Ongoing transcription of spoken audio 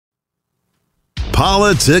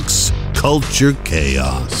Politics, culture,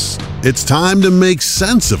 chaos. It's time to make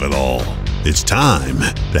sense of it all. It's time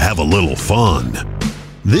to have a little fun.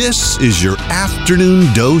 This is your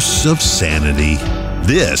afternoon dose of sanity.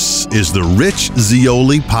 This is the Rich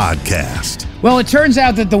Zeoli Podcast. Well, it turns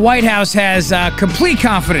out that the White House has complete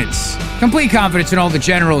confidence in all the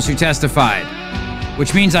generals who testified,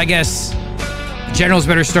 which means, I guess, generals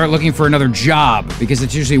better start looking for another job, because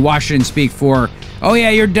it's usually Washington speak for, oh yeah,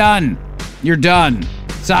 you're done. You're done.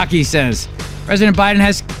 Psaki says President Biden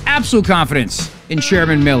has absolute confidence in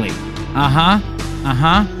Chairman Milley.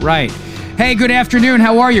 Right. Hey, good afternoon.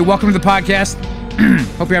 How are you? Welcome to the podcast.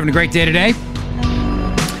 Hope you're having a great day today.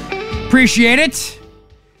 Appreciate it.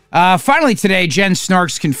 Finally today, Jen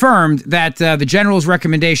Snarks confirmed that the general's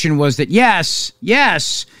recommendation was that yes,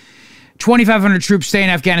 2,500 troops stay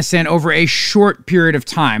in Afghanistan over a short period of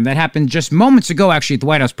time. That happened just moments ago, actually, at the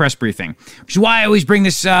White House press briefing, which is why I always bring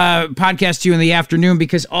this podcast to you in the afternoon,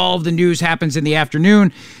 because all of the news happens in the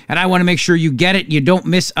afternoon, and I want to make sure you get it. You don't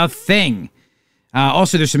miss a thing.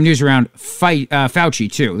 Also, there's some news around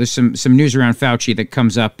Fauci, too. There's some news around Fauci that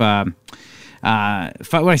comes up. What did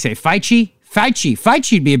I say? Fauci?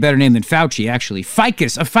 Fauci would be a better name than Fauci, actually.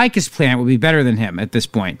 A ficus plant would be better than him at this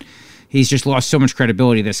point. He's just lost so much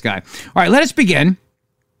credibility, this guy. All right, let us begin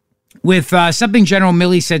with something General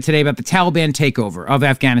Milley said today about the Taliban takeover of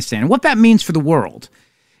Afghanistan and what that means for the world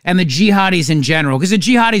and the jihadis in general. Because the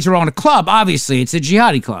jihadis are all in a club, obviously. It's a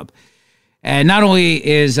jihadi club. And not only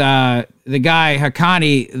is the guy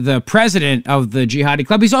Haqqani the president of the jihadi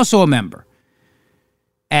club, he's also a member.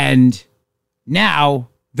 And now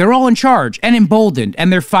they're all in charge and emboldened,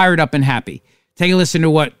 and they're fired up and happy. Take a listen to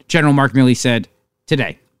what General Mark Milley said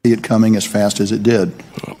today. It coming as fast as it did.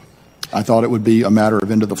 I thought it would be a matter of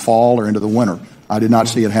into the fall or into the winter. I did not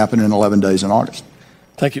see it happen in 11 days in August.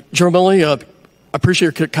 Thank you. General Milley, I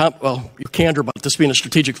appreciate your candor about this being a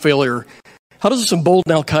strategic failure. How does this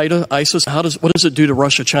embolden al-Qaeda, ISIS? What does it do to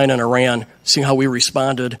Russia, China, and Iran, seeing how we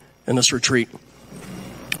responded in this retreat?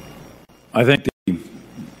 I think the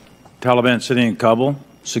Taliban sitting in Kabul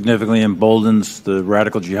significantly emboldens the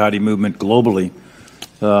radical jihadi movement globally.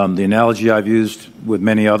 The analogy I've used with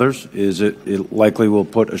many others is it likely will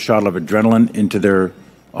put a shot of adrenaline into their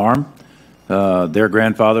arm. Their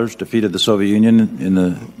grandfathers defeated the Soviet Union in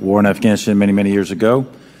the war in Afghanistan many, many years ago,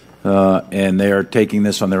 and they are taking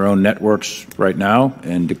this on their own networks right now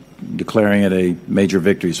and declaring it a major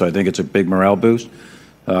victory. So I think it's a big morale boost.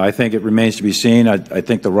 I think it remains to be seen. I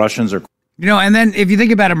think the Russians are... You know, and then if you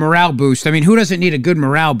think about a morale boost, I mean, who doesn't need a good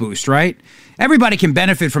morale boost, right? Everybody can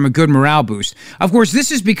benefit from a good morale boost. Of course,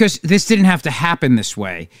 this is because this didn't have to happen this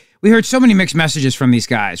way. We heard so many mixed messages from these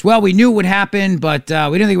guys. Well, we knew it would happen, but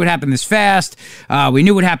we didn't think it would happen this fast. We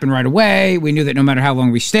knew it would happen right away. We knew that no matter how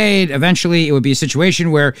long we stayed, eventually it would be a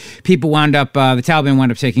situation where people the Taliban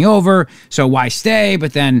wound up taking over. So why stay?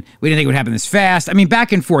 But then we didn't think it would happen this fast. I mean,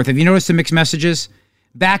 back and forth. Have you noticed the mixed messages?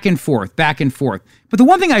 Back and forth. But the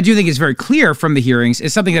one thing I do think is very clear from the hearings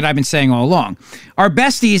is something that I've been saying all along. Our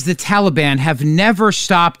besties, the Taliban, have never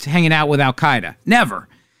stopped hanging out with al-Qaeda. Never.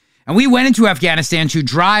 And we went into Afghanistan to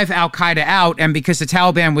drive al-Qaeda out, and because the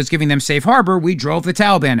Taliban was giving them safe harbor, we drove the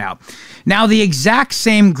Taliban out. Now, the exact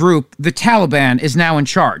same group, the Taliban, is now in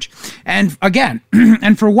charge. And again,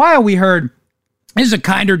 and for a while we heard, this is a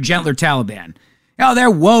kinder, gentler Taliban. Oh,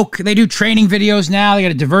 they're woke. They do training videos now. They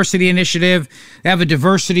got a diversity initiative. They have a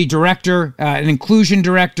diversity director, an inclusion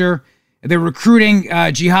director. They're recruiting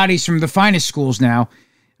jihadis from the finest schools now,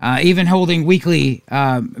 even holding weekly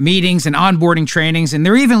meetings and onboarding trainings. And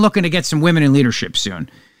they're even looking to get some women in leadership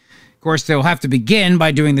soon. Of course, they'll have to begin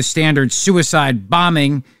by doing the standard suicide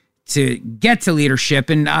bombing to get to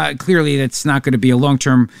leadership. And clearly that's not going to be a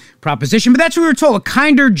long-term proposition. But that's what we were told, a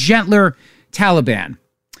kinder, gentler Taliban.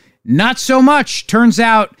 Not so much. Turns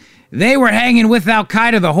out they were hanging with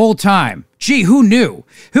al-Qaeda the whole time. Gee, who knew?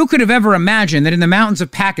 Who could have ever imagined that in the mountains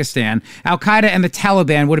of Pakistan, al-Qaeda and the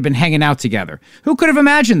Taliban would have been hanging out together? Who could have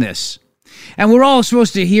imagined this? And we're all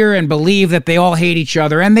supposed to hear and believe that they all hate each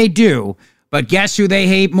other, and they do. But guess who they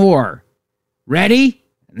hate more? Ready?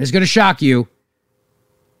 And this is going to shock you.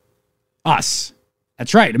 Us.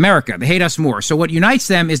 That's right, America. They hate us more. So what unites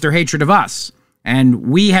them is their hatred of us.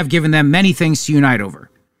 And we have given them many things to unite over.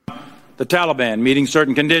 The Taliban meeting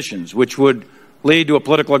certain conditions which would lead to a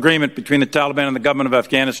political agreement between the Taliban and the government of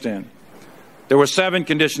Afghanistan. There were 7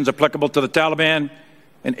 conditions applicable to the Taliban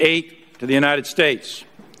and 8 to the United States.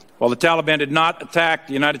 While the Taliban did not attack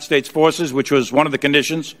the United States forces, which was one of the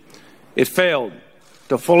conditions, it failed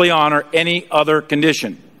to fully honor any other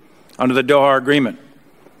condition under the Doha Agreement.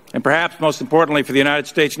 And perhaps most importantly for the United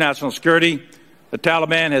States national security, the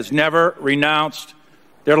Taliban has never renounced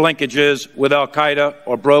their linkages with al-Qaeda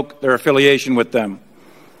or broke their affiliation with them.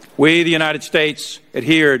 We, the United States,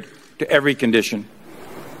 adhered to every condition.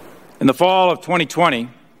 In the fall of 2020,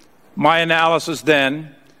 my analysis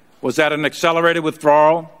then was that an accelerated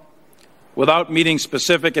withdrawal without meeting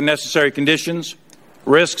specific and necessary conditions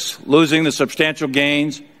risks losing the substantial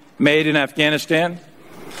gains made in Afghanistan,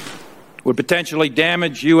 would potentially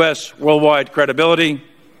damage U.S. worldwide credibility,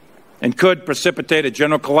 and could precipitate a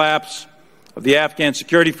general collapse of the Afghan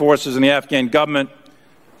security forces and the Afghan government,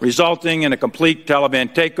 resulting in a complete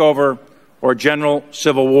Taliban takeover or general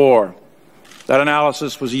civil war. That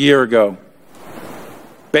analysis was a year ago.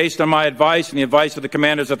 Based on my advice and the advice of the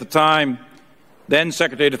commanders at the time, then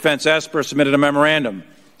Secretary of Defense Esper submitted a memorandum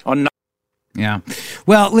on. Yeah.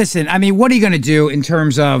 Well, listen, I mean, what are you going to do in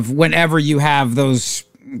terms of whenever you have those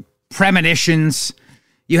premonitions,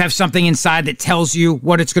 you have something inside that tells you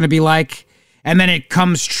what it's going to be like, and then it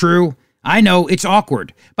comes true? I know it's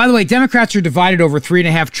awkward. By the way, Democrats are divided over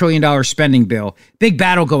 $3.5 trillion spending bill. Big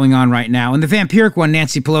battle going on right now. And the vampiric one,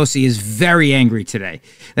 Nancy Pelosi, is very angry today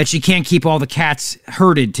that she can't keep all the cats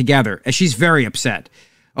herded together. She's very upset.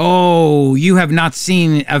 Oh, you have not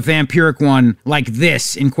seen a vampiric one like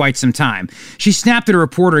this in quite some time. She snapped at a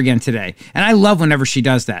reporter again today, and I love whenever she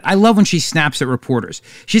does that. I love when she snaps at reporters.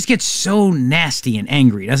 She just gets so nasty and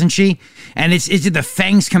angry, doesn't she? And it's the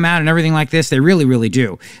fangs come out and everything like this. They really, really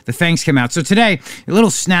do. The fangs come out. So today, a little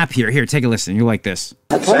snap here. Here, take a listen. You like this.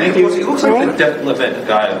 Thank you. It looks like the debt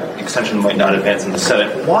limit extension might not advance in the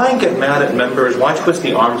Senate. Why get mad at members? Why twist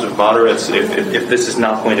the arms of moderates if this is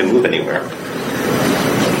not going to move anywhere?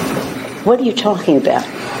 What are you talking about?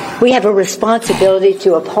 We have a responsibility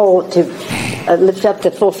to uphold, to lift up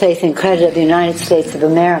the full faith and credit of the United States of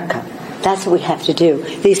America. That's what we have to do.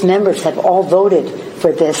 These members have all voted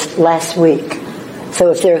for this last week.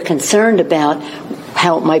 So if they're concerned about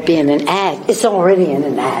how it might be in an ad, it's already in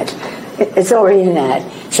an ad. It's already an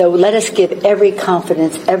ad. So let us give every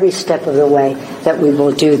confidence every step of the way that we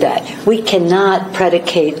will do that. We cannot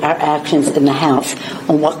predicate our actions in the House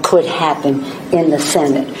on what could happen in the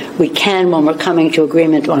Senate. We can when we're coming to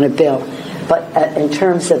agreement on a bill. But in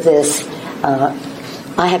terms of this,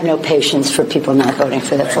 I have no patience for people not voting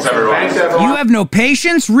for the full. You have no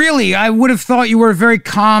patience? Really? I would have thought you were a very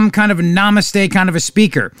calm, kind of a namaste kind of a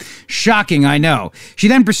speaker. Shocking, I know. She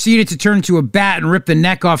then proceeded to turn into a bat and rip the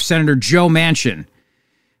neck off Senator Joe Manchin.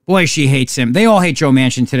 Boy, she hates him. They all hate Joe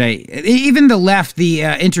Manchin today. Even the left, the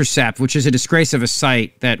Intercept, which is a disgrace of a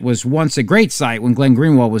site that was once a great site when Glenn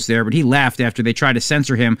Greenwald was there, but he left after they tried to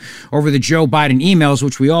censor him over the Joe Biden emails,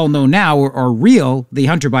 which we all know now are real, the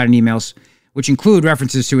Hunter Biden emails, which include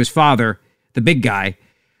references to his father, the big guy.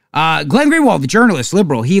 Glenn Greenwald, the journalist,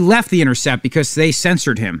 liberal, he left The Intercept because they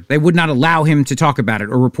censored him. They would not allow him to talk about it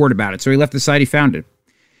or report about it, so he left the site he founded.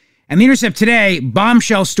 And The Intercept today,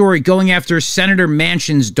 bombshell story going after Senator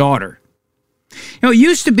Manchin's daughter. You know, it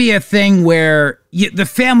used to be a thing where the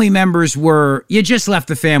family members you just left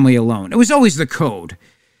the family alone. It was always the code.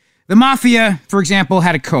 The mafia, for example,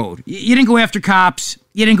 had a code. You didn't go after cops.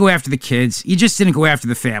 You didn't go after the kids. You just didn't go after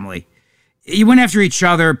the family. You went after each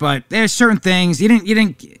other, but there's certain things you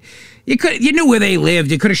knew where they lived.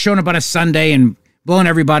 You could have shown up on a Sunday and blown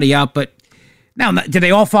everybody up, but now, did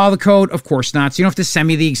they all follow the code? Of course not. So you don't have to send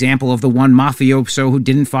me the example of the one mafioso who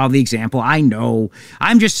didn't follow the example. I know.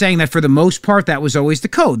 I'm just saying that for the most part, that was always the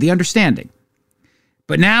code, the understanding.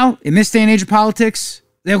 But now, in this day and age of politics,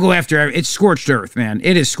 they'll go after, it's scorched earth, man.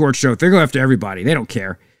 It is scorched earth. They'll go after everybody. They don't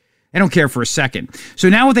care. They don't care for a second. So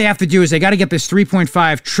now what they have to do is they got to get this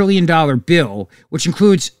 $3.5 trillion bill, which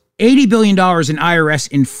includes $80 billion in IRS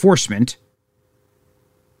enforcement,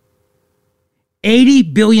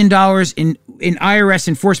 $80 billion in IRS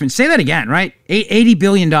enforcement. Say that again, right? $80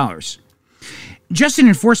 billion. Just in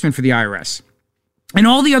enforcement for the IRS. And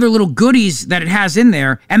all the other little goodies that it has in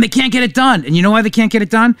there, and they can't get it done. And you know why they can't get it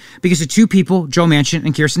done? Because of two people, Joe Manchin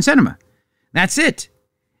and Kyrsten Sinema. That's it.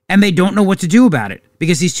 And they don't know what to do about it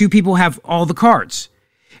because these two people have all the cards.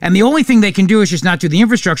 And the only thing they can do is just not do the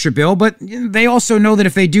infrastructure bill, but they also know that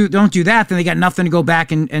if they don't do that, then they got nothing to go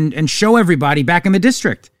back and show everybody back in the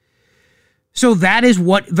district. So that is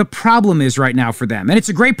what the problem is right now for them. And it's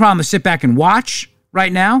a great problem to sit back and watch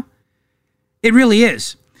right now. It really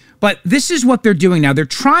is. But this is what they're doing now. They're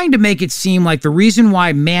trying to make it seem like the reason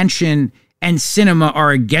why Manchin and Sinema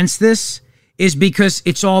are against this is because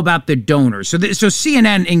it's all about the donors. So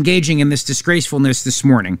CNN engaging in this disgracefulness this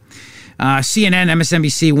morning. CNN,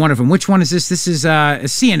 MSNBC, one of them. Which one is this? This is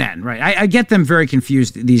CNN, right? I get them very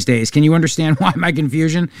confused these days. Can you understand why my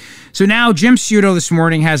confusion? So now Jim Suto this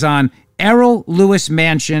morning has on Errol Lewis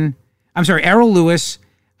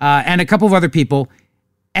and a couple of other people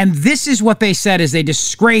And this is what they said is they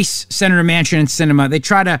disgrace Senator Manchin and Sinema. They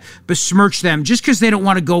try to besmirch them just because they don't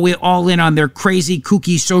want to go all in on their crazy,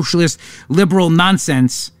 kooky, socialist, liberal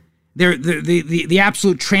nonsense. They're the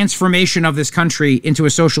absolute transformation of this country into a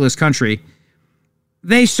socialist country.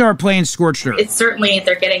 They start playing scorched earth. It's certainly,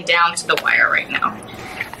 they're getting down to the wire right now.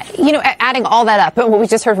 You know, adding all that up, what we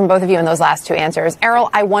just heard from both of you in those last two answers, Errol,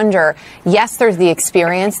 I wonder, yes, there's the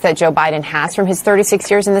experience that Joe Biden has from his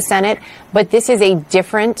 36 years in the Senate, but this is a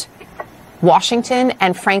different Washington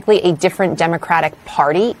and, frankly, a different Democratic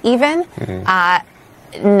Party even.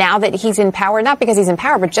 Now that he's in power, not because he's in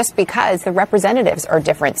power, but just because the representatives are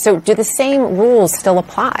different. So do the same rules still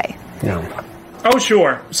apply? Yeah. Oh,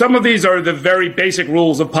 sure. Some of these are the very basic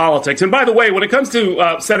rules of politics. And by the way, when it comes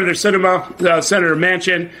to Senator Sinema, Senator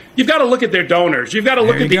Manchin, you've got to look at their donors. You've got to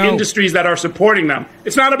look at the industries that are supporting them.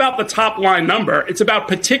 It's not about the top line number. It's about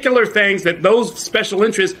particular things that those special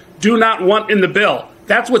interests do not want in the bill.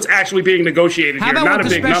 That's what's actually being negotiated here, not a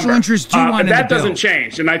big number. But that doesn't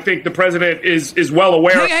change, and I think the president is well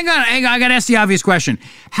aware. Hang on. I got to ask the obvious question.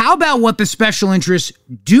 How about what the special interests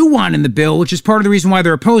do want in the bill, which is part of the reason why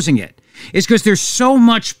they're opposing it? Is because there's so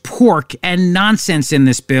much pork and nonsense in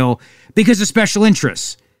this bill because of special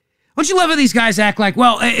interests. Don't you love how these guys act like,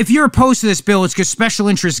 well, if you're opposed to this bill, it's because special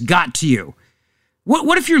interests got to you.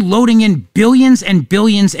 What if you're loading in billions and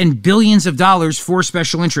billions and billions of dollars for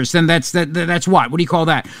special interests? Then that's what? What do you call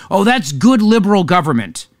that? Oh, that's good liberal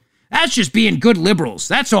government. That's just being good liberals.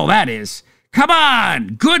 That's all that is. Come on,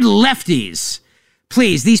 good lefties.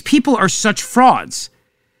 Please, these people are such frauds.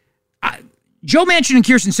 Joe Manchin and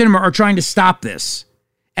Kyrsten Sinema are trying to stop this.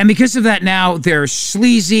 And because of that now, they're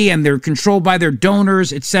sleazy and they're controlled by their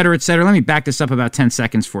donors, et cetera, et cetera. Let me back this up about 10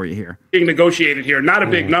 seconds for you here. Being negotiated here, not a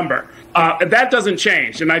big number. That doesn't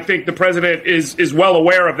change. And I think the president is well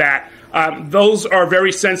aware of that. Those are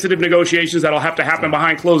very sensitive negotiations that'll have to happen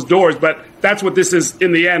behind closed doors. But that's what this is,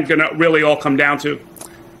 in the end, going to really all come down to.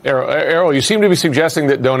 Errol, you seem to be suggesting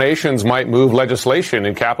that donations might move legislation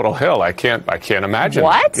in Capitol Hill. I can't imagine.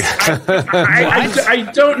 What?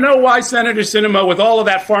 I don't know why Senator Sinema, with all of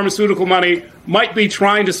that pharmaceutical money, might be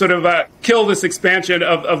trying to sort of kill this expansion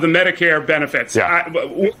of the Medicare benefits. Yeah.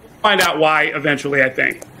 We'll find out why eventually, I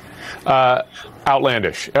think.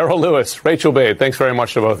 Outlandish. Errol Lewis, Rachel Bade, thanks very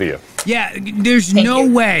much to both of you. Yeah, there's no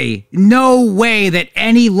way that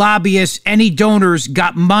any lobbyists, any donors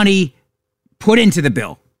got money put into the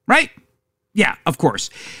bill. Right? Yeah, of course.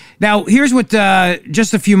 Now, here's what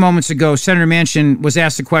just a few moments ago, Senator Manchin was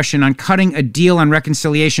asked a question on cutting a deal on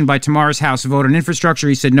reconciliation by tomorrow's House vote on infrastructure.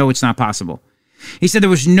 He said, no, it's not possible. He said there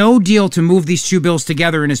was no deal to move these two bills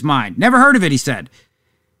together in his mind. Never heard of it, he said.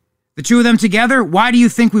 The two of them together? Why do you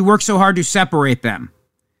think we work so hard to separate them?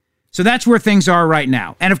 So that's where things are right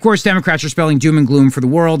now. And of course, Democrats are spelling doom and gloom for the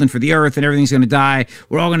world and for the earth and everything's going to die.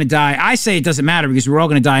 We're all going to die. I say it doesn't matter because we're all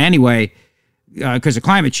going to die anyway. Because of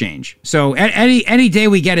climate change. So any day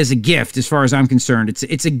we get is a gift, as far as I'm concerned.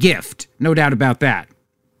 It's a gift, no doubt about that.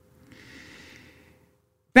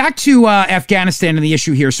 Back to Afghanistan and the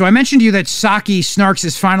issue here. So I mentioned to you that Snarks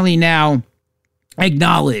has finally now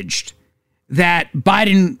acknowledged that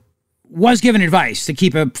Biden was given advice to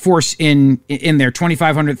keep a force in there,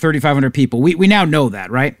 2,500, 3,500 people. We now know that,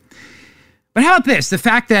 right? But how about this? The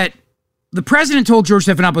fact that the president told George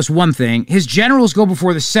Stephanopoulos one thing. His generals go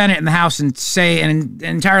before the Senate and the House and say an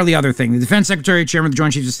entirely other thing. The defense secretary, chairman of the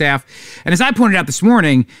Joint Chiefs of Staff. And as I pointed out this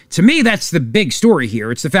morning, to me, that's the big story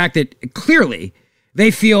here. It's the fact that clearly they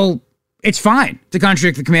feel it's fine to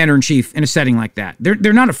contradict the commander-in-chief in a setting like that.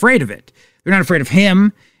 They're not afraid of it. They're not afraid of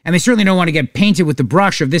him. And they certainly don't want to get painted with the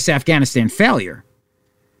brush of this Afghanistan failure.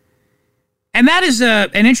 And that is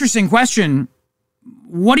an interesting question.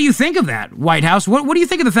 What do you think of that, White House? What do you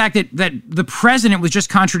think of the fact that the president was just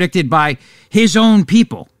contradicted by his own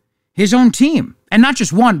people, his own team, and not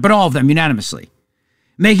just one, but all of them unanimously,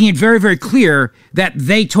 making it very, very clear that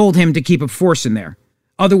they told him to keep a force in there.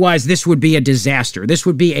 Otherwise, this would be a disaster. This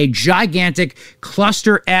would be a gigantic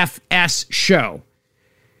cluster FS show.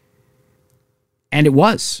 And it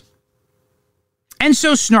was. And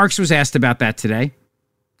so Snarks was asked about that today.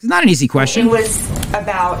 It's not an easy question. It was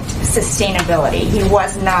about sustainability. He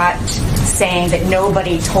was not saying that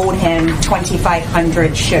nobody told him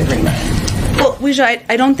 2,500 should remain. Well, Weijia,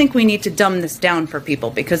 I don't think we need to dumb this down for people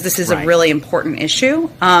because this is a really important issue.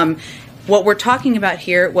 What we're talking about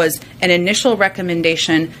here was an initial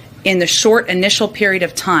recommendation in the short initial period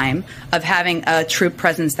of time of having a troop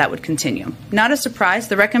presence that would continue. Not a surprise,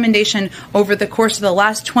 the recommendation over the course of the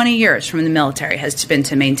last 20 years from the military has been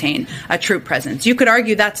to maintain a troop presence. You could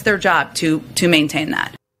argue that's their job to maintain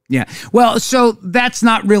that. Yeah. Well, so that's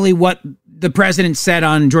not really what the president said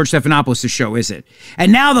on George Stephanopoulos' show, is it?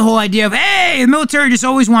 And now the whole idea of, hey, the military just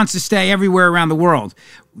always wants to stay everywhere around the world.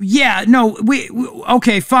 Yeah, no,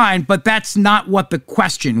 okay, fine, but that's not what the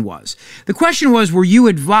question was. The question was, were you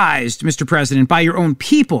advised, Mr. President, by your own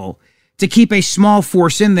people to keep a small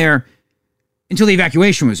force in there until the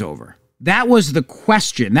evacuation was over? That was the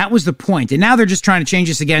question. That was the point. And now they're just trying to change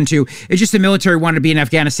this again to, it's just the military wanted to be in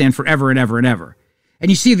Afghanistan forever and ever and ever. And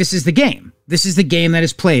you see, this is the game. This is the game that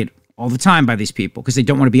is played all the time by these people because they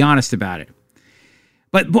don't want to be honest about it.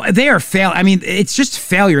 But they are failing. I mean, it's just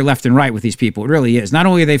failure left and right with these people. It really is. Not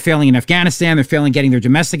only are they failing in Afghanistan, they're failing getting their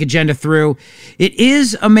domestic agenda through. It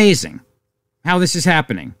is amazing how this is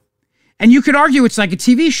happening. And you could argue it's like a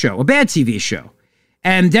TV show, a bad TV show.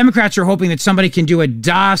 And Democrats are hoping that somebody can do a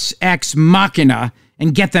Deus Ex Machina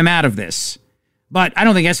and get them out of this. But I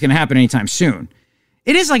don't think that's going to happen anytime soon.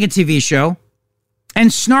 It is like a TV show. And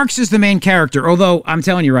Snarks is the main character, although I'm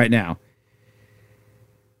telling you right now,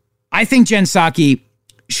 I think Jen Psaki,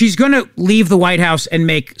 she's going to leave the White House and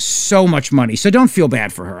make so much money. So don't feel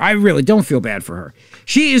bad for her. I really don't feel bad for her.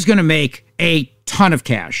 She is going to make a ton of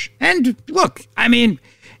cash. And look, I mean,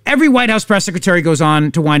 every White House press secretary goes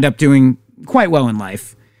on to wind up doing quite well in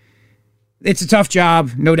life. It's a tough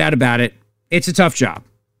job, no doubt about it. It's a tough job.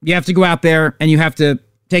 You have to go out there and you have to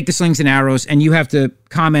take the slings and arrows and you have to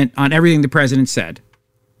comment on everything the president said.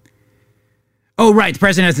 Oh, right. The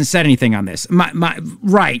president hasn't said anything on this.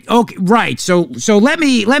 Right. Okay. Right. So let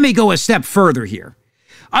me go a step further here.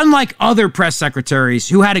 Unlike other press secretaries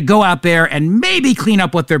who had to go out there and maybe clean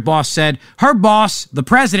up what their boss said, her boss, the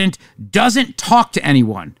president, doesn't talk to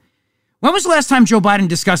anyone. When was the last time Joe Biden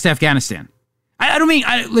discussed Afghanistan? I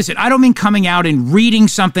don't mean coming out and reading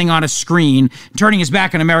something on a screen, turning his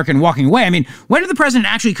back on America and walking away. I mean, when did the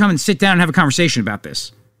president actually come and sit down and have a conversation about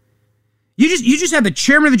this? You just had the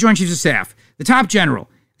chairman of the Joint Chiefs of Staff, the top general,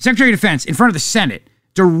 Secretary of Defense in front of the Senate,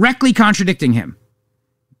 directly contradicting him.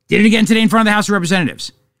 Did it again today in front of the House of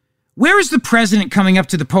Representatives. Where is the president coming up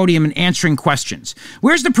to the podium and answering questions?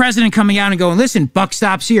 Where's the president coming out and going, listen, buck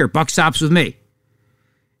stops here, buck stops with me?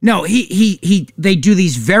 No, they do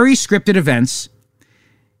these very scripted events.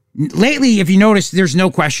 Lately, if you notice, there's no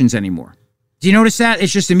questions anymore. Do you notice that?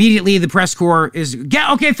 It's just immediately the press corps is,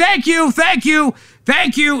 yeah, okay, thank you.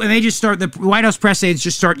 And they just start, the White House press aides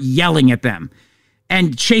just start yelling at them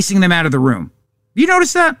and chasing them out of the room. You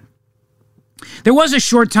notice that? There was a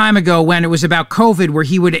short time ago when it was about COVID where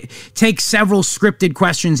he would take several scripted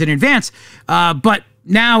questions in advance. But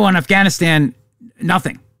now on Afghanistan,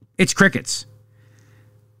 nothing. It's crickets.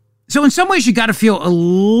 So in some ways, you got to feel a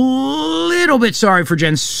little bit sorry for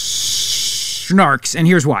Jen Snarks, and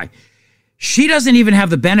here's why. She doesn't even have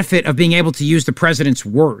the benefit of being able to use the president's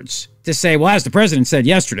words to say, well, as the president said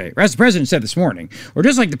yesterday, or as the president said this morning, or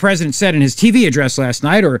just like the president said in his TV address last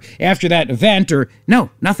night, or after that event, or no,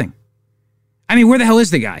 nothing. I mean, where the hell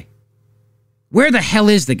is the guy? Where the hell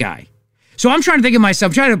is the guy? So I'm trying to think of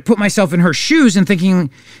myself, trying to put myself in her shoes and thinking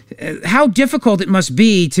how difficult it must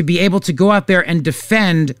be to be able to go out there and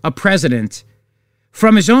defend a president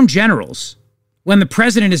from his own generals when the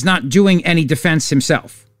president is not doing any defense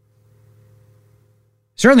himself.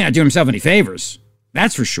 Certainly not doing himself any favors.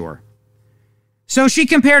 That's for sure. So she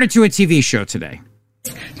compared it to a TV show today.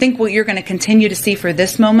 I think what you're going to continue to see for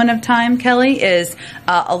this moment of time, Kelly, is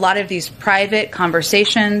a lot of these private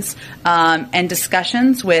conversations and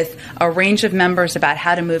discussions with a range of members about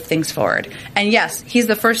how to move things forward. And yes, he's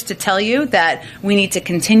the first to tell you that we need to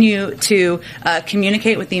continue to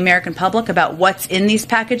communicate with the American public about what's in these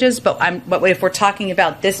packages. But if we're talking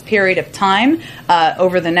about this period of time,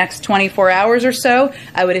 over the next 24 hours or so,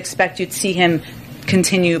 I would expect you to see him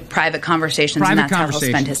continue private conversations, and that's how he'll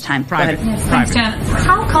spend his time. Private. Yes, thanks, Jan.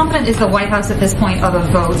 How confident is the White House at this point of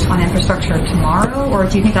a vote on infrastructure tomorrow, or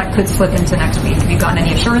do you think that could slip into next week? Have you gotten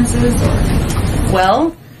any assurances?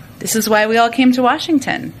 Well, this is why we all came to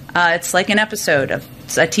Washington. It's like an episode of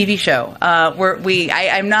a TV show.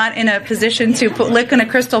 I'm not in a position to lick in a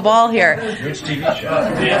crystal ball here. Which TV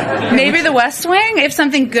show? Maybe The West Wing. If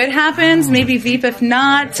something good happens, maybe Veep. If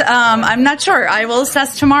not, I'm not sure. I will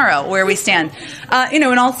assess tomorrow where we stand. In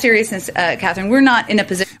all seriousness, Catherine, we're not in a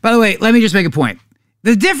position. By the way, let me just make a point.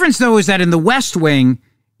 The difference, though, is that in The West Wing,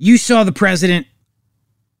 you saw the president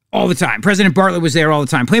all the time. President Bartlett was there all the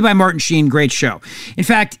time. Played by Martin Sheen, great show. In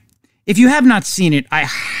fact, if you have not seen it, I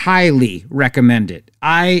highly recommend it.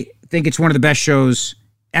 I think it's one of the best shows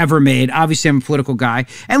ever made. Obviously, I'm a political guy.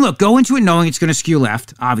 And look, go into it knowing it's going to skew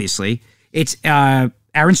left, obviously. It's Aaron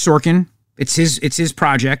Sorkin. It's his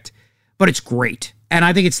project, but it's great. And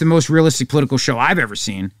I think it's the most realistic political show I've ever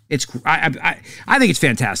seen. I think it's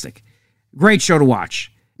fantastic. Great show to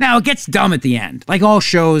watch. Now, it gets dumb at the end, like all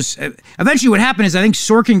shows. Eventually what happened is I think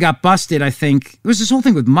Sorkin got busted, I think. There was this whole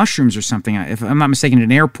thing with mushrooms or something, if I'm not mistaken, at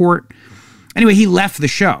an airport. Anyway, he left the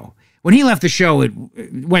show. When he left the show, it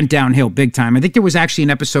went downhill big time. I think there was actually an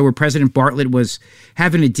episode where President Bartlett was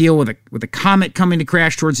having to deal with a comet coming to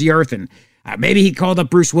crash towards the Earth, and maybe he called up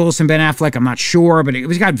Bruce Willis and Ben Affleck. I'm not sure, but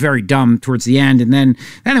it got very dumb towards the end. And then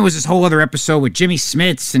there was this whole other episode with Jimmy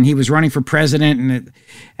Smits, and he was running for president. And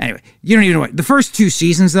anyway, you don't even know what. The first 2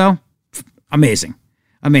 seasons, though, amazing.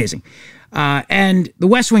 And The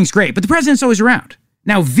West Wing's great, but the president's always around.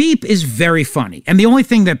 Now, Veep is very funny. And the only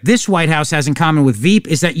thing that this White House has in common with Veep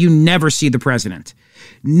is that you never see the president.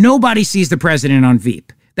 Nobody sees the president on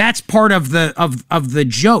Veep. That's part of the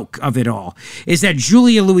joke of it all, is that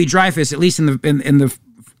Julia Louis-Dreyfus, at least in the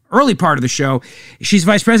early part of the show, she's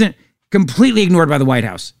vice president, completely ignored by the White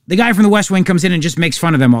House. The guy from the West Wing comes in and just makes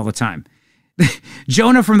fun of them all the time.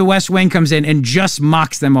 Jonah from the West Wing comes in and just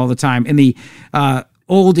mocks them all the time in the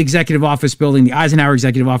old executive office building, the Eisenhower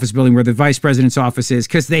executive office building where the vice president's office is,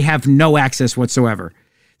 because they have no access whatsoever.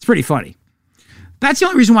 It's pretty funny. That's the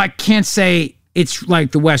only reason why I can't say it's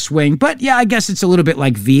like the West Wing. But yeah, I guess it's a little bit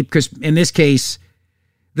like Veep, because in this case,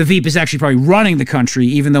 the Veep is actually probably running the country,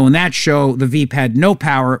 even though in that show, the Veep had no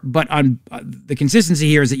power. But on the consistency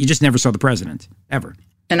here is that you just never saw the president, ever.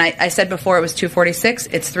 And I said before it was 2:46.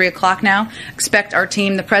 It's 3 o'clock now. Expect our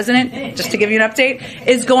team, the president, just to give you an update,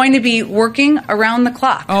 is going to be working around the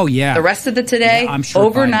clock. Oh, yeah. The rest of the today, I'm sure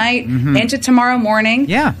overnight, into tomorrow morning.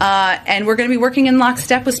 Yeah. And we're going to be working in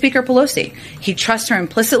lockstep with Speaker Pelosi. He trusts her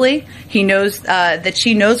implicitly. He knows that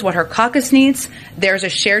she knows what her caucus needs. There's a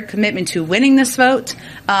shared commitment to winning this vote.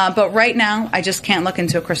 But right now, I just can't look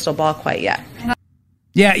into a crystal ball quite yet.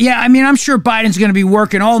 Yeah. I mean, I'm sure Biden's going to be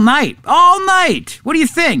working all night. All night. What do you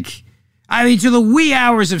think? I mean, to the wee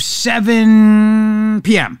hours of 7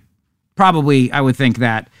 p.m. Probably, I would think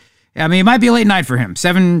that. I mean, it might be a late night for him.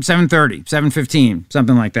 7:30, 7:15,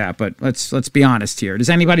 something like that. But let's be honest here. Does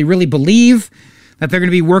anybody really believe that they're going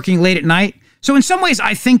to be working late at night? So in some ways,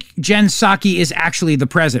 I think Jen Psaki is actually the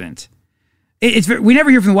president. We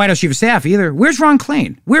never hear from the White House chief of staff either. Where's Ron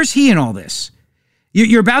Klain? Where's he in all this?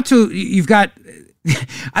 You've got...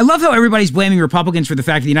 I love how everybody's blaming Republicans for the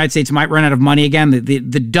fact that the United States might run out of money again, the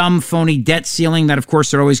dumb, phony debt ceiling that, of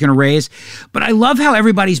course, they're always going to raise. But I love how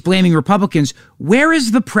everybody's blaming Republicans. Where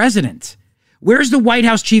is the president? Where's the White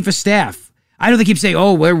House chief of staff? I know they keep saying,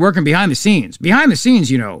 oh, we're working behind the scenes. Behind the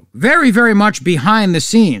scenes, very, very much behind the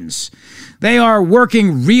scenes. They are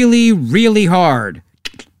working really, really hard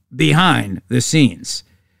behind the scenes.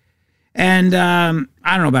 And I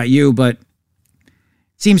don't know about you, but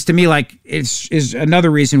seems to me like is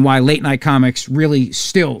another reason why late night comics really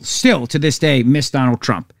still to this day miss Donald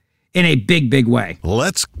Trump in a big, big way.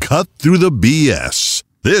 Let's cut through the BS.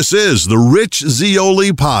 This is the Rich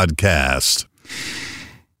Zeoli Podcast.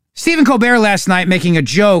 Stephen Colbert last night making a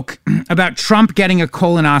joke about Trump getting a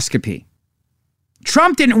colonoscopy.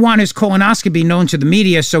 Trump didn't want his colonoscopy known to the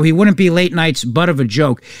media, so he wouldn't be late night's butt of a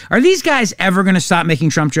joke. Are these guys ever going to stop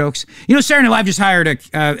making Trump jokes? Saturday Night Live just hired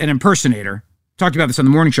an impersonator. Talked about this on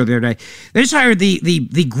the morning show the other day. They just hired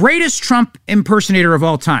the greatest Trump impersonator of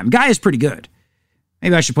all time. Guy is pretty good.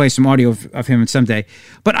 Maybe I should play some audio of him someday.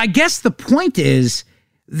 But I guess the point is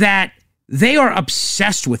that they are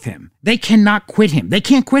obsessed with him. They cannot quit him. They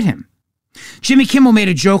can't quit him. Jimmy Kimmel made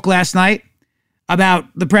a joke last night about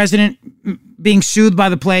the president being soothed by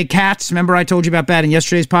the play Cats. Remember I told you about that in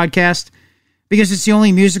yesterday's podcast? Because it's the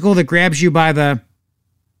only musical that grabs you by the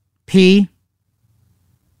pee.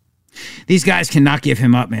 These guys cannot give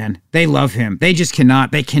him up, man. They love him. They just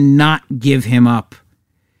cannot. They cannot give him up.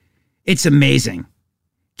 It's amazing.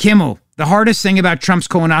 Kimmel, the hardest thing about Trump's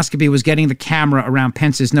colonoscopy was getting the camera around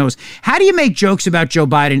Pence's nose. How do you make jokes about Joe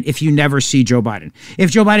Biden if you never see Joe Biden? If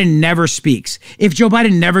Joe Biden never speaks? If Joe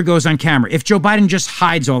Biden never goes on camera? If Joe Biden just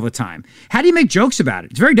hides all the time? How do you make jokes about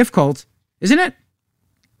it? It's very difficult, isn't it?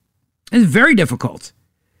 It's very difficult.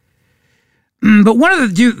 But one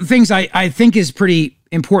of the things I think is pretty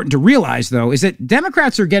important to realize, though, is that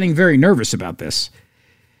Democrats are getting very nervous about this.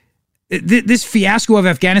 This fiasco of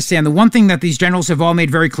Afghanistan, the one thing that these generals have all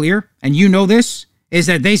made very clear, and you know this, is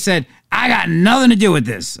that they said, I got nothing to do with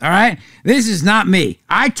this, all right? This is not me.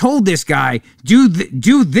 I told this guy, do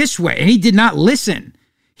this way, and he did not listen.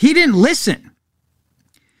 He didn't listen.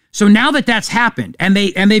 So now that that's happened, and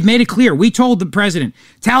they've made it clear, we told the president,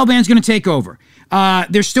 Taliban's going to take over.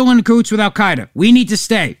 They're still in cahoots with Al-Qaeda. We need to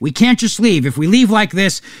stay. We can't just leave. If we leave like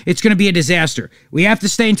this, it's going to be a disaster. We have to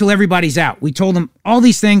stay until everybody's out. We told him all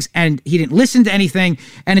these things, and he didn't listen to anything,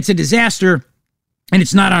 and it's a disaster, and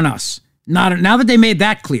it's not on us. Now that they made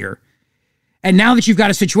that clear, And now that you've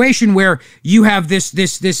got a situation where you have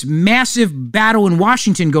this massive battle in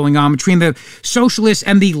Washington going on between the socialists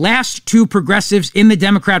and the last two progressives in the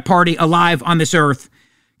Democrat Party alive on this earth,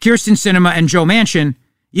 Kyrsten Sinema and Joe Manchin,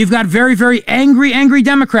 you've got very, very angry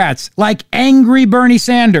Democrats, like angry Bernie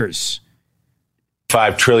Sanders.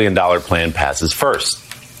 $5 trillion plan passes first.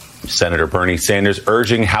 Senator Bernie Sanders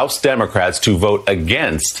urging House Democrats to vote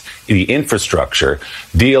against the infrastructure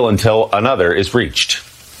deal until another is reached.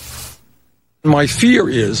 My fear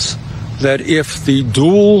is that if the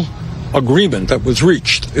dual agreement that was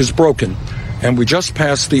reached is broken and we just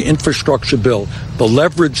pass the infrastructure bill, the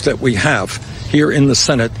leverage that we have here in the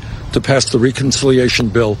Senate to pass the reconciliation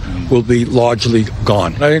bill will be largely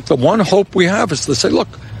gone. And I think the one hope we have is to say, look,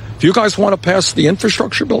 if you guys want to pass the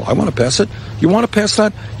infrastructure bill, I want to pass it. You want to pass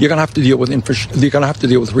that? You're going to have to deal with you're going to have to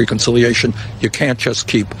deal with reconciliation. You can't just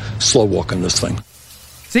keep slow walking this thing.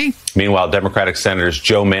 See? Meanwhile, Democratic Senators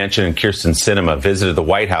Joe Manchin and Kyrsten Sinema visited the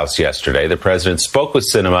White House yesterday. The president spoke with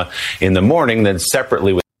Sinema in the morning, then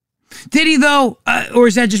separately with... Did he, though? Or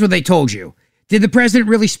is that just what they told you? Did the president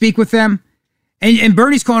really speak with them? And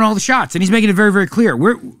Bernie's calling all the shots, and he's making it very, very clear.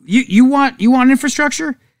 You want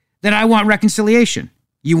infrastructure? Then I want reconciliation.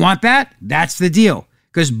 You want that? That's the deal.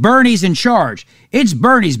 Because Bernie's in charge. It's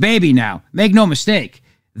Bernie's baby now. Make no mistake.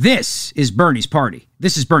 This is Bernie's party.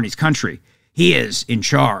 This is Bernie's country. He is in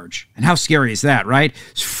charge. And how scary is that, right?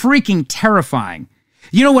 It's freaking terrifying.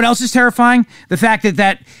 You know what else is terrifying? The fact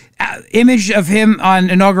that image of him on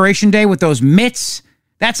Inauguration Day with those mitts,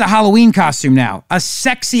 that's a Halloween costume now. A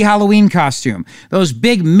sexy Halloween costume. Those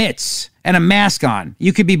big mitts and a mask on.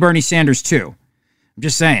 You could be Bernie Sanders too. I'm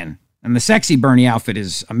just saying. And the sexy Bernie outfit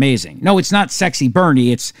is amazing. No, it's not sexy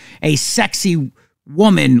Bernie. It's a sexy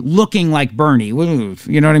woman looking like Bernie. You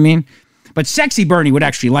know what I mean? But sexy Bernie would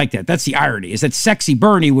actually like that. That's the irony, is that sexy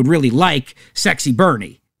Bernie would really like sexy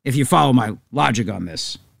Bernie, if you follow my logic on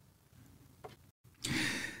this.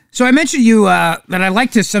 So I mentioned to you that I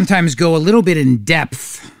like to sometimes go a little bit in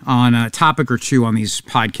depth on a topic or two on these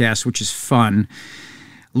podcasts, which is fun.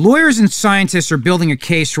 Lawyers and scientists are building a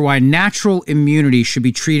case for why natural immunity should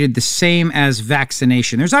be treated the same as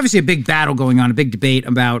vaccination. There's obviously a big battle going on, a big debate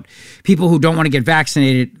about people who don't want to get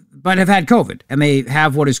vaccinated but have had COVID, and they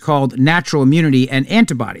have what is called natural immunity and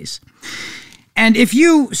antibodies. And if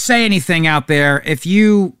you say anything out there, if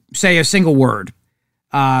you say a single word,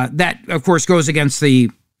 that, of course, goes against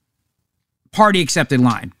the party-accepted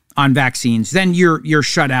line on vaccines, then you're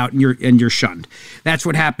shut out and you're shunned. That's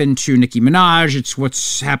what happened to Nicki Minaj. It's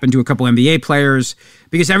what's happened to a couple NBA players,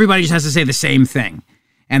 because everybody just has to say the same thing,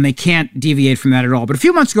 and they can't deviate from that at all. But a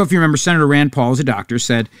few months ago, if you remember, Senator Rand Paul, as a doctor,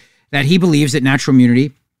 said that he believes that natural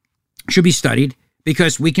immunity should be studied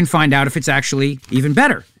because we can find out if it's actually even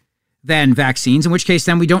better than vaccines, in which case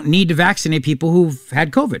then we don't need to vaccinate people who've had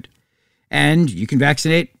COVID. And you can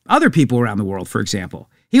vaccinate other people around the world, for example.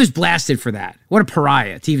 He was blasted for that. What a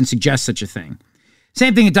pariah to even suggest such a thing.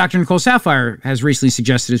 Same thing that Dr. Nicole Saphier has recently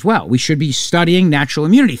suggested as well. We should be studying natural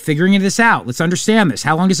immunity, figuring this out. Let's understand this.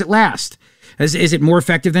 How long does it last? Is it more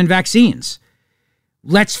effective than vaccines?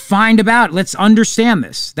 Let's find about it. Let's understand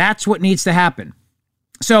this. That's what needs to happen.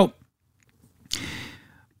 So,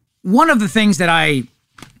 one of the things that I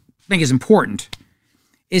think is important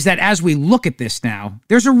is that as we look at this now,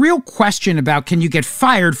 there's a real question about, can you get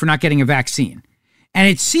fired for not getting a vaccine? And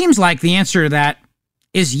it seems like the answer to that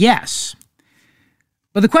is yes.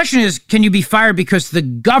 But the question is, can you be fired because the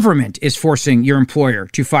government is forcing your employer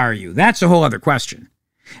to fire you? That's a whole other question.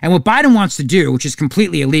 And what Biden wants to do, which is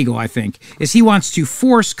completely illegal, I think, is he wants to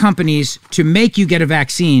force companies to make you get a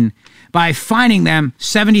vaccine by fining them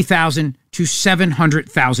 $70,000 to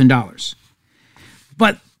 $700,000.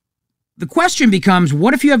 But the question becomes,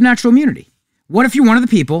 what if you have natural immunity? What if you're one of the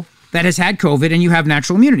people that has had COVID and you have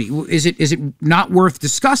natural immunity? Is it not worth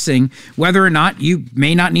discussing whether or not you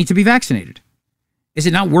may not need to be vaccinated? Is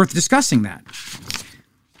it not worth discussing that?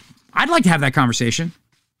 I'd like to have that conversation.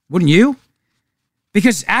 Wouldn't you?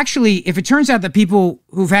 Because actually, if it turns out that people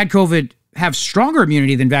who've had COVID have stronger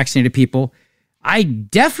immunity than vaccinated people, I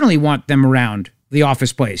definitely want them around the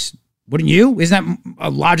office place. Wouldn't you? Isn't that a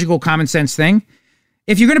logical, common sense thing?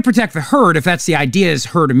 If you're going to protect the herd, if that's the idea, is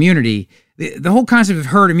herd immunity, the whole concept of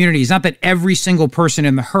herd immunity is not that every single person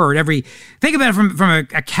in the herd, think about it from a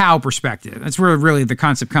cow perspective. That's where really the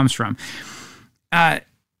concept comes from. The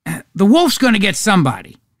wolf's going to get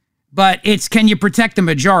somebody, but it's, can you protect the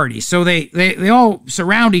majority? So they all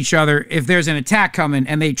surround each other if there's an attack coming,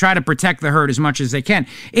 and they try to protect the herd as much as they can.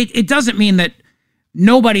 It doesn't mean that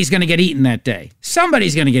nobody's going to get eaten that day.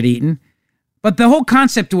 Somebody's going to get eaten, But the whole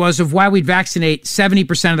concept was of why we'd vaccinate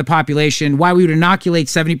 70% of the population, why we would inoculate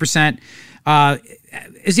 70%,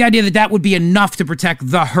 is the idea that that would be enough to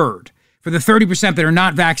protect the herd. For the 30% that are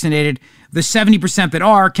not vaccinated, the 70% that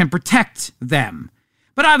are can protect them.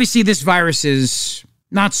 But obviously this virus is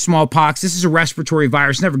not smallpox. This is a respiratory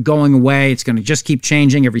virus, never going away. It's going to just keep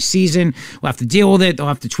changing every season. We'll have to deal with it. They'll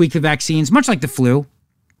have to tweak the vaccines, much like the flu.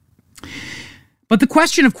 But the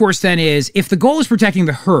question, of course, then is, if the goal is protecting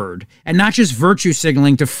the herd and not just virtue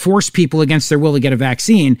signaling to force people against their will to get a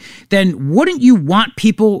vaccine, then wouldn't you want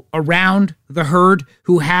people around the herd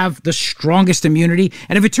who have the strongest immunity?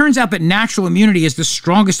 And if it turns out that natural immunity is the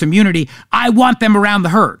strongest immunity, I want them around the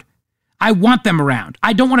herd. I want them around.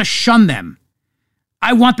 I don't want to shun them.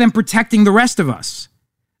 I want them protecting the rest of us.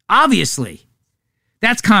 Obviously,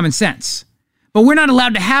 that's common sense. But we're not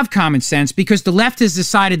allowed to have common sense because the left has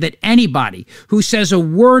decided that anybody who says a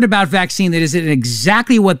word about vaccine that isn't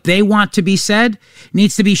exactly what they want to be said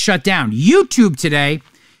needs to be shut down. YouTube today,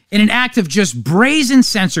 in an act of just brazen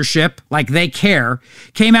censorship, like they care,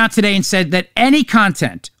 came out today and said that any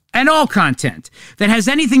content, and all content, that has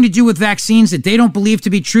anything to do with vaccines that they don't believe to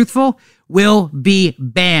be truthful will be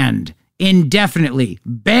banned. Indefinitely.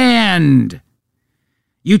 Banned.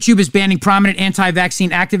 YouTube is banning prominent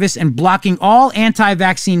anti-vaccine activists and blocking all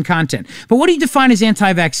anti-vaccine content. But what do you define as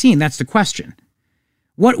anti-vaccine? That's the question.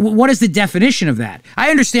 What is the definition of that?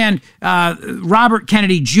 I understand Robert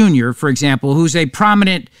Kennedy Jr., for example, who's a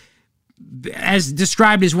prominent, as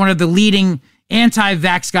described as one of the leading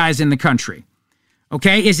anti-vax guys in the country.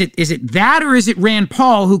 Okay, is it that, or is it Rand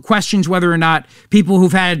Paul who questions whether or not people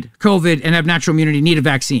who've had COVID and have natural immunity need a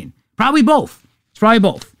vaccine? Probably both. It's probably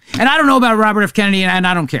both. And I don't know about Robert F. Kennedy, and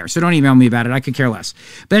I don't care. So don't email me about it. I could care less.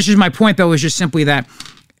 But that's just my point, though, is just simply that,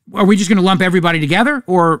 are we just going to lump everybody together?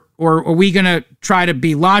 Or are we going to try to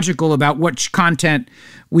be logical about which content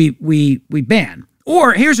we ban?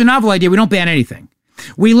 Or here's a novel idea. We don't ban anything.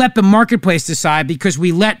 We let the marketplace decide, because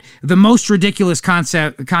we let the most ridiculous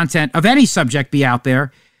content of any subject be out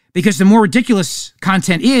there. Because the more ridiculous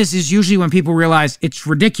content is usually when people realize it's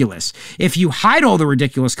ridiculous. If you hide all the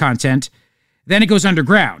ridiculous content, then it goes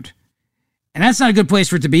underground. And that's not a good place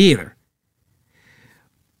for it to be either.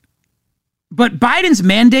 But Biden's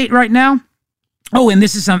mandate right now, and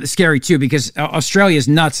this is something scary too, because Australia is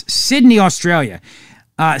nuts. Sydney, Australia.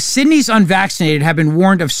 Sydney's unvaccinated have been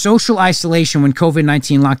warned of social isolation when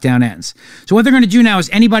COVID-19 lockdown ends. So what they're going to do now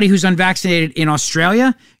is anybody who's unvaccinated in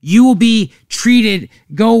Australia, you will be treated,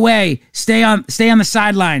 go away, stay on the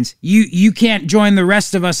sidelines. You can't join the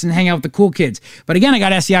rest of us and hang out with the cool kids. But again, I got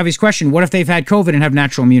to ask the obvious question. What if they've had COVID and have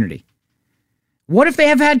natural immunity? What if they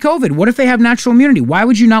have had COVID? What if they have natural immunity? Why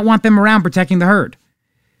would you not want them around protecting the herd?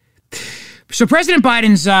 So President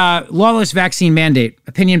Biden's lawless vaccine mandate,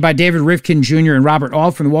 opinion by David Rivkin Jr. and Robert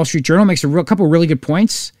Auld from the Wall Street Journal, makes a couple really good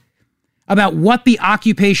points about what the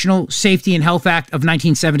Occupational Safety and Health Act of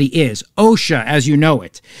 1970 is. OSHA, as you know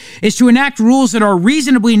it, is to enact rules that are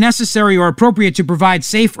reasonably necessary or appropriate to provide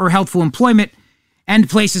safe or healthful employment and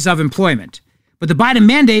places of employment. But the Biden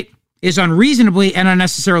mandate is unreasonably and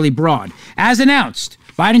unnecessarily broad. As announced,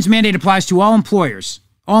 Biden's mandate applies to all employees,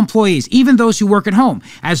 even those who work at home,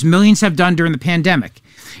 as millions have done during the pandemic.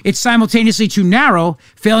 It's simultaneously too narrow,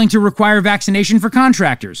 failing to require vaccination for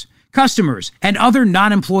contractors, customers, and other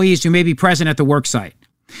non-employees who may be present at the worksite.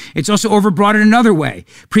 It's also overbroad in another way.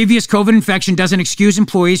 Previous COVID infection doesn't excuse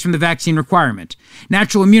employees from the vaccine requirement.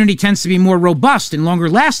 Natural immunity tends to be more robust and longer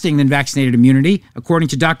lasting than vaccinated immunity, according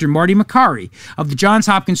to Dr. Marty Makary of the Johns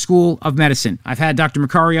Hopkins School of Medicine. I've had Dr.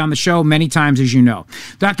 Makary on the show many times, as you know.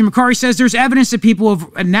 Dr. Makary says there's evidence that people with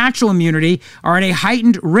a natural immunity are at a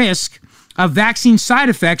heightened risk of vaccine side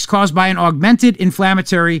effects caused by an augmented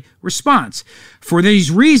inflammatory response. For these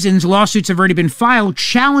reasons, lawsuits have already been filed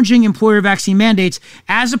challenging employer vaccine mandates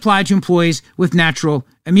as applied to employees with natural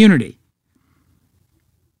immunity.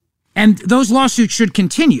 And those lawsuits should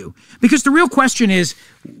continue, because the real question is,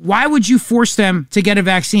 why would you force them to get a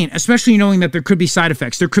vaccine, especially knowing that there could be side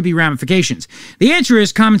effects, there could be ramifications? The answer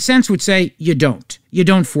is common sense would say you don't. You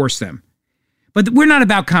don't force them. But we're not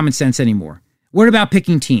about common sense anymore. We're about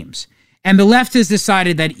picking teams. And the left has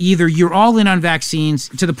decided that either you're all in on vaccines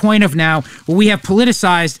to the point of now where we have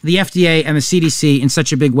politicized the FDA and the CDC in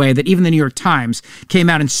such a big way that even the New York Times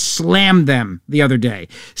came out and slammed them the other day.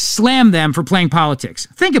 Slammed them for playing politics.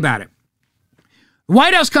 Think about it. The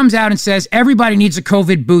White House comes out and says everybody needs a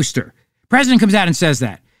COVID booster. President comes out and says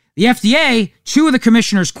that. The FDA, two of the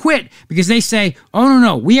commissioners quit because they say, oh,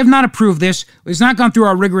 no, we have not approved this. It's not gone through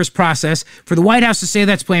our rigorous process. For the White House to say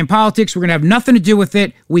that's playing politics, we're going to have nothing to do with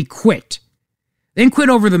it. We quit. They didn't quit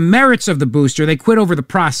over the merits of the booster. They quit over the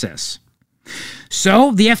process.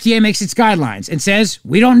 So the FDA makes its guidelines and says,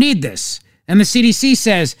 we don't need this. And the CDC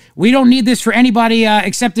says, we don't need this for anybody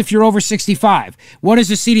except if you're over 65. What does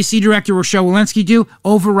the CDC director, Rochelle Walensky, do?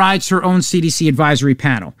 Overrides her own CDC advisory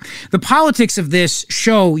panel. The politics of this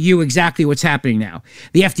show you exactly what's happening now.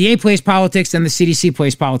 The FDA plays politics, then the CDC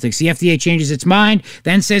plays politics. The FDA changes its mind,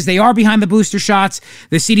 then says they are behind the booster shots.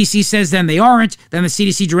 The CDC says then they aren't. Then the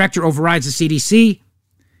CDC director overrides the CDC.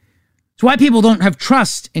 It's why people don't have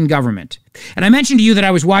trust in government. And I mentioned to you that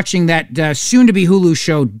I was watching that soon-to-be Hulu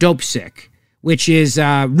show, Dope Sick, which is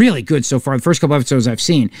really good so far. The first couple episodes I've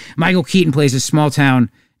seen. Michael Keaton plays a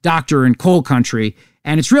small-town doctor in coal country,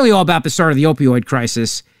 and it's really all about the start of the opioid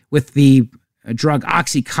crisis with the drug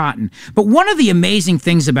OxyContin. But one of the amazing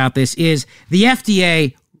things about this is the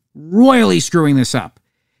FDA royally screwing this up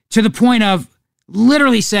to the point of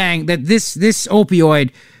literally saying that this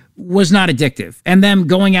opioid was not addictive, and them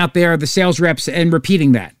going out there, the sales reps, and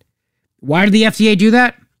repeating that. Why did the FDA do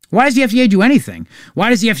that? Why does the FDA do anything? Why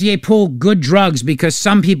does the FDA pull good drugs because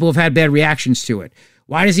some people have had bad reactions to it?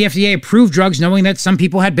 Why does the FDA approve drugs knowing that some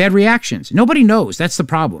people had bad reactions? Nobody knows. That's the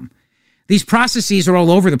problem. These processes are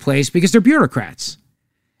all over the place because they're bureaucrats.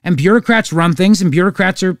 And bureaucrats run things, and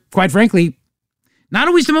bureaucrats are, quite frankly, not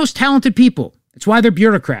always the most talented people. It's why they're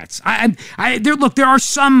bureaucrats. There are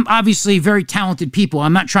some obviously very talented people.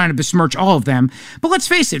 I'm not trying to besmirch all of them. But let's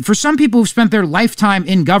face it, for some people who've spent their lifetime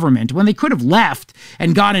in government, when they could have left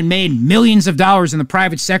and gone and made millions of dollars in the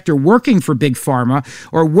private sector working for Big Pharma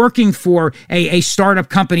or working for a startup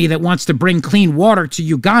company that wants to bring clean water to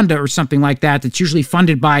Uganda or something like that, that's usually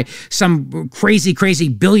funded by some crazy, crazy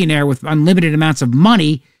billionaire with unlimited amounts of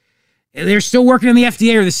money, they're still working in the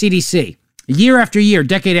FDA or the CDC, year after year,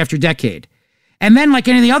 decade after decade. And then, like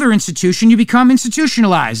any other institution, you become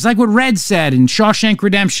institutionalized. It's like what Red said in Shawshank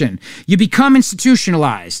Redemption. You become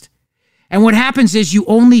institutionalized. And what happens is you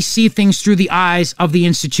only see things through the eyes of the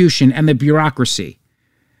institution and the bureaucracy.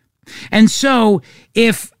 And so,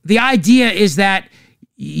 if the idea is that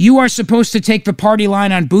you are supposed to take the party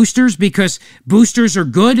line on boosters because boosters are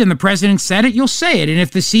good and the president said it, you'll say it. And if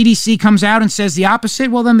the CDC comes out and says the opposite,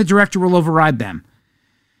 well, then the director will override them.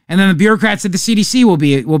 And then the bureaucrats at the CDC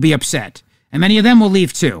will be upset. And many of them will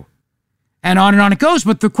leave too. And on it goes.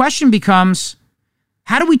 But the question becomes,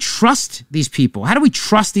 how do we trust these people? How do we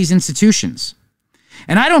trust these institutions?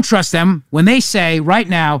 And I don't trust them when they say right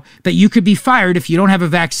now that you could be fired if you don't have a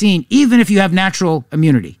vaccine, even if you have natural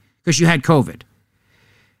immunity because you had COVID.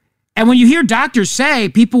 And when you hear doctors say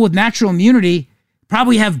people with natural immunity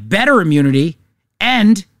probably have better immunity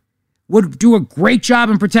and would do a great job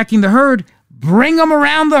in protecting the herd, bring them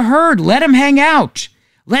around the herd. Let them hang out.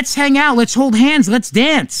 Let's hang out. Let's hold hands. Let's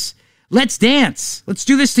dance. Let's dance. Let's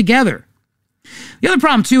do this together. The other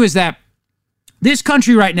problem, too, is that this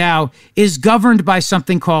country right now is governed by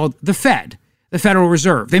something called the Fed, the Federal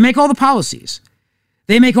Reserve. They make all the policies.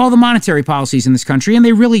 They make all the monetary policies in this country, and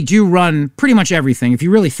they really do run pretty much everything, if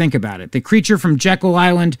you really think about it. The creature from Jekyll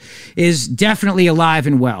Island is definitely alive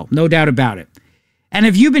and well, no doubt about it. And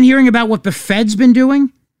have you been hearing about what the Fed's been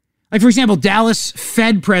doing? Like, for example, Dallas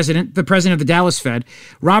Fed president, the president of the Dallas Fed,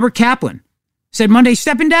 Robert Kaplan, said Monday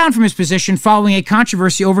stepping down from his position following a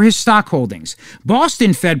controversy over his stock holdings.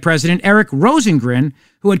 Boston Fed president Eric Rosengren,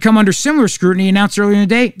 who had come under similar scrutiny, announced earlier in the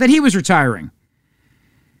day that he was retiring.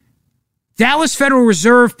 Dallas Federal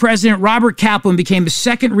Reserve President Robert Kaplan became the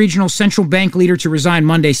second regional central bank leader to resign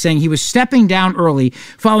Monday, saying he was stepping down early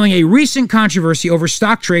following a recent controversy over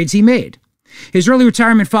stock trades he made. His early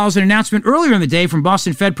retirement follows an announcement earlier in the day from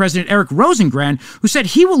Boston Fed President Eric Rosengren, who said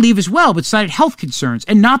he will leave as well, but cited health concerns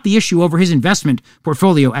and not the issue over his investment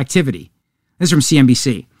portfolio activity. This is from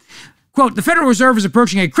CNBC. Quote, the Federal Reserve is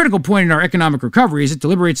approaching a critical point in our economic recovery as it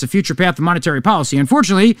deliberates the future path of monetary policy.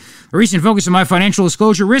 Unfortunately, the recent focus on my financial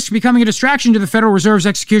disclosure risks becoming a distraction to the Federal Reserve's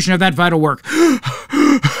execution of that vital work.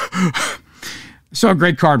 I saw a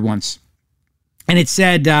great card once, and it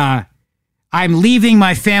said, I'm leaving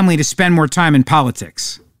my family to spend more time in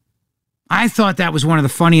politics. I thought that was one of the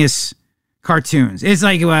funniest cartoons. It's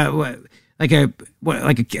like a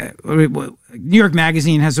New York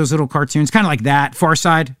Magazine has those little cartoons, kind of like that, Far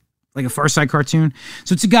Side, like a Far Side cartoon.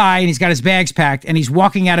 So it's a guy, and he's got his bags packed, and he's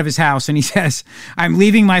walking out of his house, and he says, I'm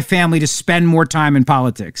leaving my family to spend more time in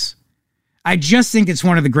politics. I just think it's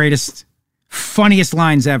one of the greatest, funniest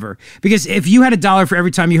lines ever. Because if you had $1 for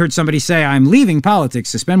every time you heard somebody say, I'm leaving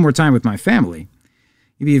politics to spend more time with my family,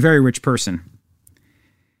 you'd be a very rich person.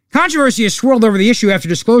 Controversy has swirled over the issue after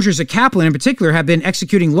disclosures that Kaplan in particular have been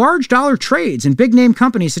executing large dollar trades in big name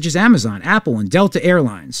companies such as Amazon, Apple, and Delta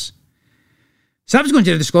Airlines. Subsequent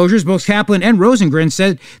to the disclosures, both Kaplan and Rosengren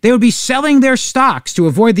said they would be selling their stocks to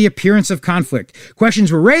avoid the appearance of conflict.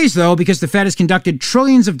 Questions were raised, though, because the Fed has conducted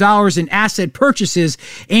trillions of dollars in asset purchases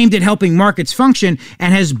aimed at helping markets function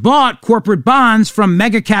and has bought corporate bonds from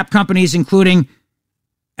mega-cap companies, including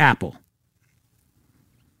Apple.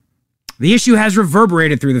 The issue has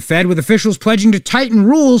reverberated through the Fed, with officials pledging to tighten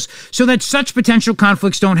rules so that such potential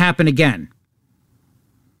conflicts don't happen again.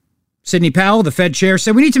 Sidney Powell, the Fed chair,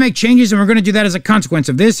 said, "We need to make changes, and we're going to do that as a consequence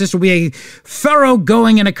of this. This will be a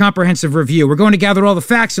thoroughgoing and a comprehensive review. We're going to gather all the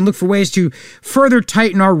facts and look for ways to further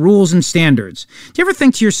tighten our rules and standards." Do you ever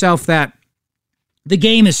think to yourself that the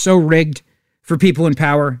game is so rigged for people in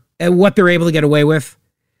power and what they're able to get away with?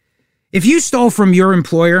 If you stole from your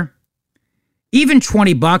employer, even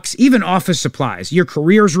 $20, even office supplies, your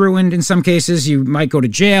career's ruined in some cases. You might go to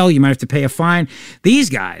jail. You might have to pay a fine. These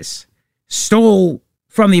guys stole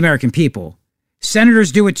from the American people.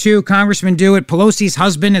 Senators do it too. Congressmen do it. Pelosi's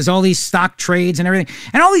husband has all these stock trades and everything.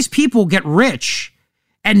 And all these people get rich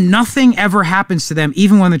and nothing ever happens to them,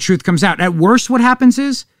 even when the truth comes out. At worst, what happens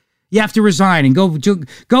is you have to resign and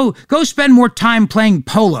go spend more time playing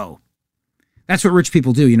polo. That's what rich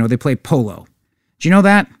people do. You know, they play polo. Do you know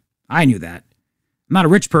that? I knew that. I'm not a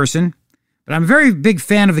rich person, but I'm a very big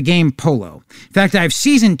fan of the game polo. In fact, I have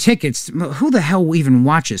season tickets. Who the hell even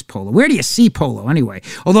watches polo? Where do you see polo anyway?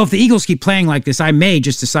 Although if the Eagles keep playing like this, I may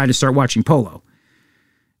just decide to start watching polo.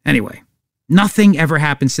 Anyway, nothing ever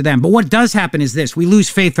happens to them. But what does happen is this. We lose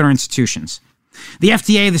faith in our institutions. The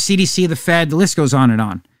FDA, the CDC, the Fed, the list goes on and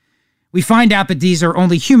on. We find out that these are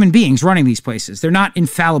only human beings running these places. They're not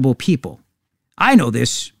infallible people. I know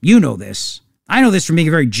this. You know this. I know this from being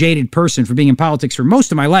a very jaded person, for being in politics for most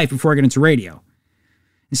of my life before I got into radio.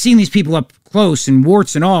 And seeing these people up close and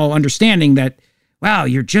warts and all, understanding that, wow,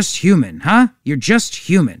 you're just human, huh? You're just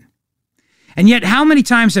human. And yet, how many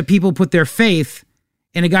times have people put their faith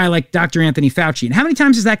in a guy like Dr. Anthony Fauci? And how many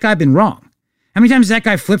times has that guy been wrong? How many times has that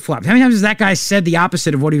guy flip-flopped? How many times has that guy said the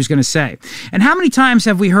opposite of what he was going to say? And how many times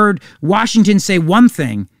have we heard Washington say one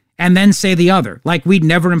thing and then say the other, like we'd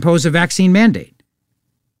never impose a vaccine mandate?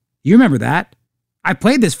 You remember that? I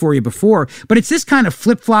played this for you before, but it's this kind of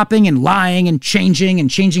flip-flopping and lying and changing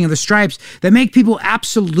of the stripes that make people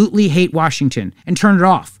absolutely hate Washington and turn it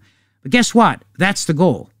off. But guess what? That's the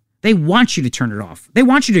goal. They want you to turn it off. They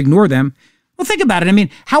want you to ignore them. Well, think about it. I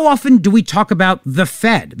mean, how often do we talk about the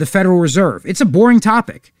Fed, the Federal Reserve? It's a boring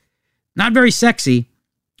topic. Not very sexy.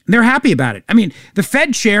 They're happy about it. I mean, the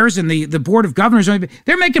Fed chairs and the Board of Governors,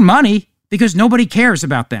 they're making money because nobody cares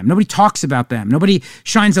about them. Nobody talks about them. Nobody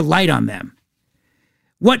shines a light on them.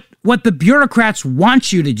 What the bureaucrats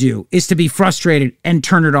want you to do is to be frustrated and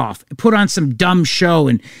turn it off. Put on some dumb show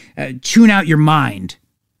and tune out your mind.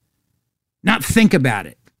 Not think about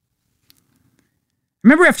it.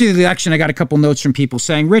 Remember after the election, I got a couple notes from people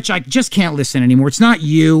saying, "Rich, I just can't listen anymore. It's not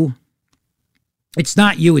you. It's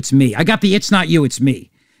not you, it's me." I got the "it's not you, it's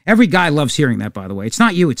me." Every guy loves hearing that, by the way. It's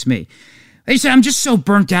not you, it's me. They say, "I'm just so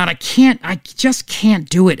burnt out. I just can't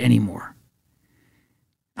do it anymore."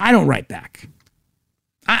 I don't write back.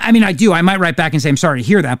 I mean, I do. I might write back and say, "I'm sorry to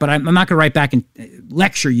hear that," but I'm not going to write back and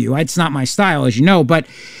lecture you. It's not my style, as you know. But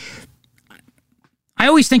I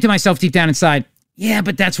always think to myself deep down inside, yeah,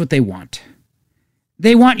 but that's what they want.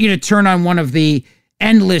 They want you to turn on one of the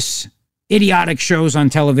endless idiotic shows on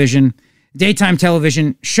television, daytime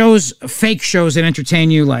television, shows, fake shows that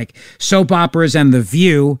entertain you, like soap operas and The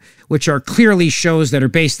View, which are clearly shows that are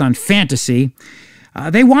based on fantasy.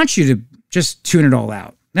 They want you to just tune it all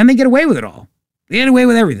out. Then they get away with it all. They get away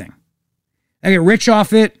with everything. They get rich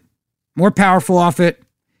off it, more powerful off it,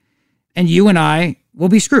 and you and I will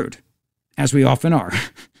be screwed, as we often are.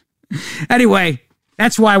 Anyway,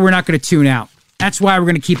 that's why we're not going to tune out. That's why we're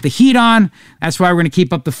going to keep the heat on. That's why we're going to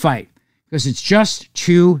keep up the fight, because it's just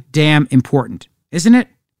too damn important, isn't it?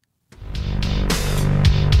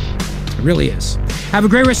 It really is. Have a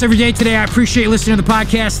great rest of your day today. I appreciate you listening to the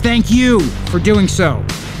podcast. Thank you for doing so.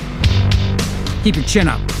 Keep your chin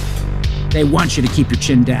up. They want you to keep your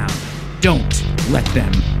chin down. Don't let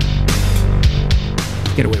them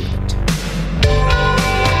get away with it.